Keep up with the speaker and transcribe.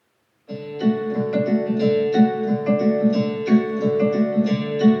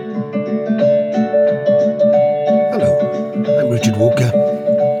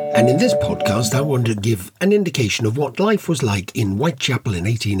podcast, I want to give an indication of what life was like in Whitechapel in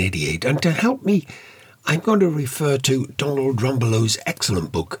 1888, and to help me, I'm going to refer to Donald Rumblow's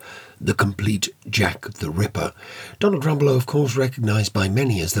excellent book, The Complete Jack the Ripper. Donald Rumbelow, of course, recognised by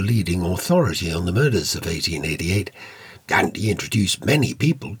many as the leading authority on the murders of 1888, and he introduced many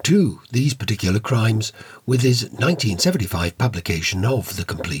people to these particular crimes with his 1975 publication of The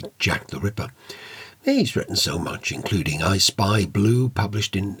Complete Jack the Ripper. He's written so much, including I Spy Blue,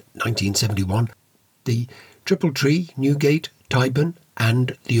 published in 1971, The Triple Tree, Newgate, Tyburn,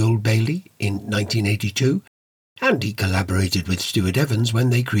 and The Old Bailey in 1982, and he collaborated with Stuart Evans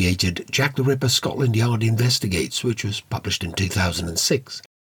when they created Jack the Ripper Scotland Yard Investigates, which was published in 2006.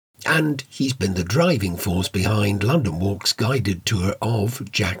 And he's been the driving force behind London Walk's guided tour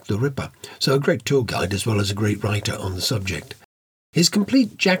of Jack the Ripper, so a great tour guide as well as a great writer on the subject. His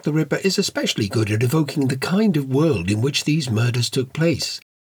Complete Jack the Ripper is especially good at evoking the kind of world in which these murders took place.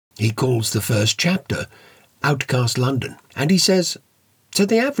 He calls the first chapter Outcast London, and he says, to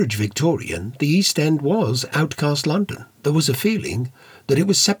the average Victorian, the East End was outcast London. There was a feeling that it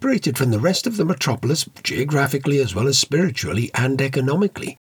was separated from the rest of the metropolis geographically as well as spiritually and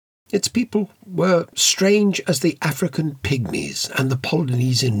economically. Its people were strange as the African pygmies and the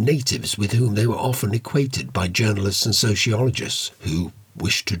Polynesian natives with whom they were often equated by journalists and sociologists who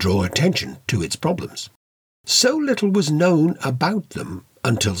wished to draw attention to its problems. So little was known about them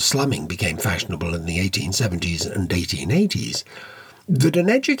until slumming became fashionable in the 1870s and 1880s, that an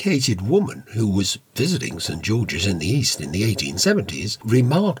educated woman who was visiting St. George's in the East in the 1870s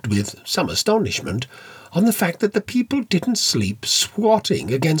remarked with some astonishment on the fact that the people didn't sleep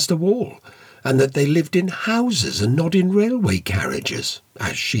squatting against a wall, and that they lived in houses and not in railway carriages,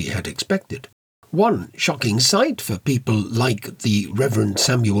 as she had expected. One shocking sight for people like the Reverend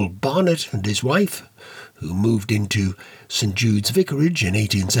Samuel Barnett and his wife, who moved into St. Jude's Vicarage in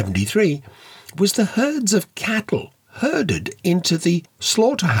 1873, was the herds of cattle herded into the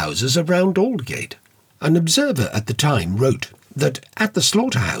slaughterhouses around Aldgate. An observer at the time wrote that at the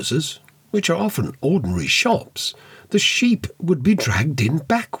slaughterhouses, which are often ordinary shops, the sheep would be dragged in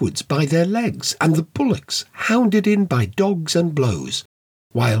backwards by their legs, and the bullocks hounded in by dogs and blows,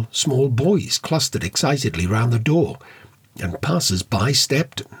 while small boys clustered excitedly round the door, and passers-by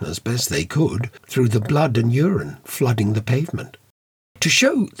stepped, as best they could, through the blood and urine flooding the pavement. To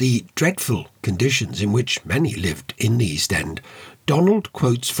show the dreadful conditions in which many lived in the East End, Donald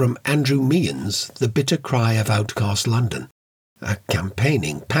quotes from Andrew Meehan's The Bitter Cry of Outcast London, a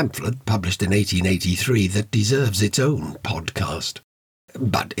campaigning pamphlet published in 1883 that deserves its own podcast.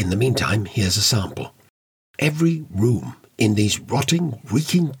 But in the meantime, here's a sample. Every room in these rotting,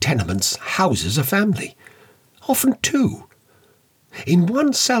 reeking tenements houses a family, often two. In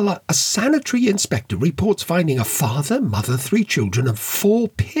one cellar, a sanitary inspector reports finding a father, mother, 3 children and 4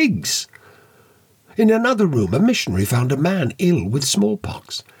 pigs. In another room, a missionary found a man ill with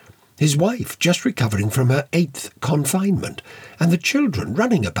smallpox, his wife just recovering from her 8th confinement, and the children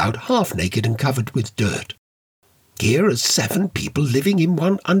running about half-naked and covered with dirt. Here are 7 people living in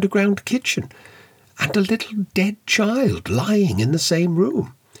one underground kitchen, and a little dead child lying in the same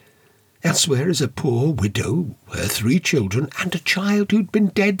room. Elsewhere is a poor widow, her 3 children, and a child who'd been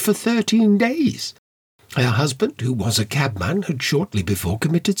dead for 13 days. Her husband, who was a cabman, had shortly before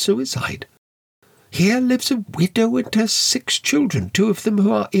committed suicide. Here lives a widow and her 6 children, 2 of them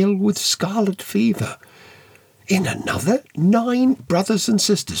who are ill with scarlet fever. In another, 9 brothers and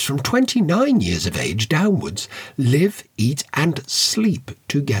sisters from 29 years of age downwards live, eat and sleep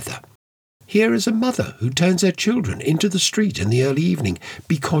together. Here is a mother who turns her children into the street in the early evening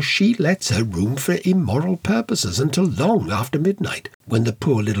because she lets her room for immoral purposes until long after midnight, when the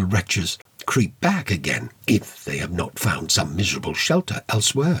poor little wretches creep back again, if they have not found some miserable shelter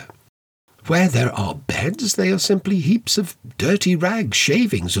elsewhere. Where there are beds, they are simply heaps of dirty rags,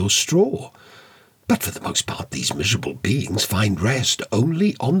 shavings or straw. But for the most part, these miserable beings find rest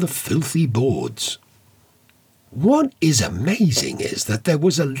only on the filthy boards. What is amazing is that there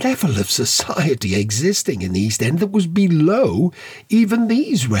was a level of society existing in the East End that was below even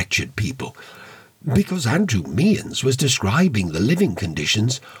these wretched people, because Andrew Meehan's was describing the living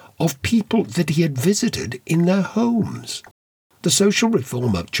conditions of people that he had visited in their homes. The social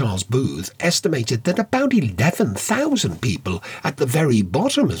reformer Charles Booth estimated that about 11,000 people at the very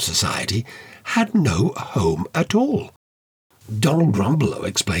bottom of society had no home at all. Donald Rumbelow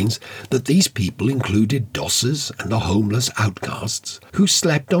explains that these people included dossers and the homeless outcasts who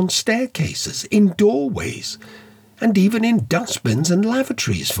slept on staircases, in doorways, and even in dustbins and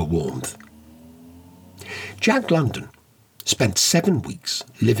lavatories for warmth. Jack London spent 7 weeks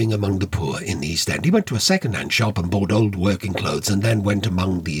living among the poor in the East End. He went to a second-hand shop and bought old working clothes and then went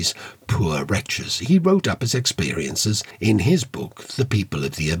among these poor wretches. He wrote up his experiences in his book, The People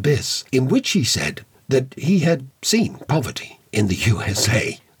of the Abyss, in which he said that he had seen poverty in the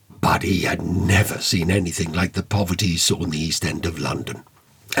USA, but he had never seen anything like the poverty he saw in the East End of London.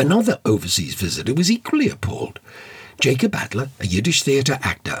 Another overseas visitor was equally appalled. Jacob Adler, a Yiddish theatre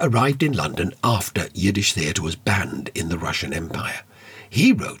actor, arrived in London after Yiddish theatre was banned in the Russian Empire.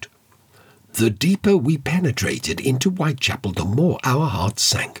 He wrote, "The deeper we penetrated into Whitechapel, the more our hearts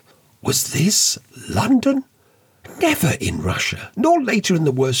sank. Was this London? Never in Russia, nor later in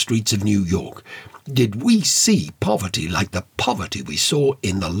the worst streets of New York, did we see poverty like the poverty we saw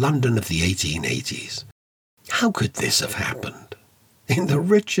in the London of the 1880s. How could this have happened? In the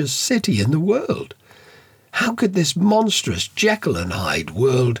richest city in the world? How could this monstrous Jekyll and Hyde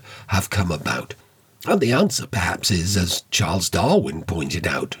world have come about?" And the answer, perhaps, is, as Charles Darwin pointed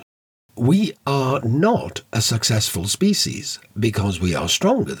out, we are not a successful species because we are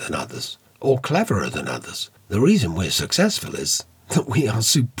stronger than others or cleverer than others. The reason we're successful is that we are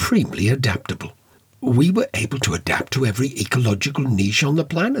supremely adaptable. We were able to adapt to every ecological niche on the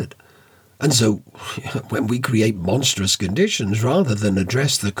planet. And so, when we create monstrous conditions rather than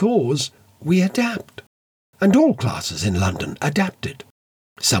address the cause, we adapt. And all classes in London adapted.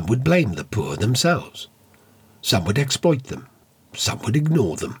 Some would blame the poor themselves. Some would exploit them. Some would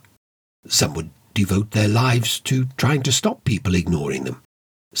ignore them. Some would devote their lives to trying to stop people ignoring them.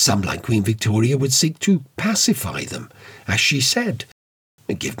 Some, like Queen Victoria, would seek to pacify them. As she said,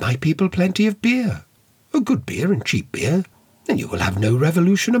 "Give my people plenty of beer, a good beer and cheap beer, and you will have no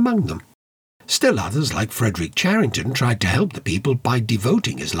revolution among them." Still others, like Frederick Charrington, tried to help the people by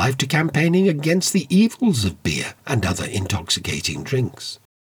devoting his life to campaigning against the evils of beer and other intoxicating drinks.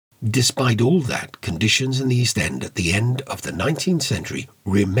 Despite all that, conditions in the East End at the end of the 19th century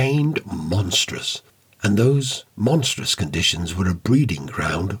remained monstrous, and those monstrous conditions were a breeding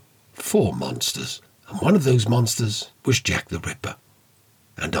ground for monsters. And one of those monsters was Jack the Ripper.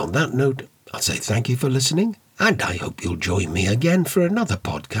 And on that note, I'll say thank you for listening, and I hope you'll join me again for another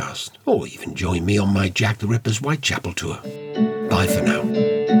podcast, or even join me on my Jack the Ripper's Whitechapel tour. Bye for now.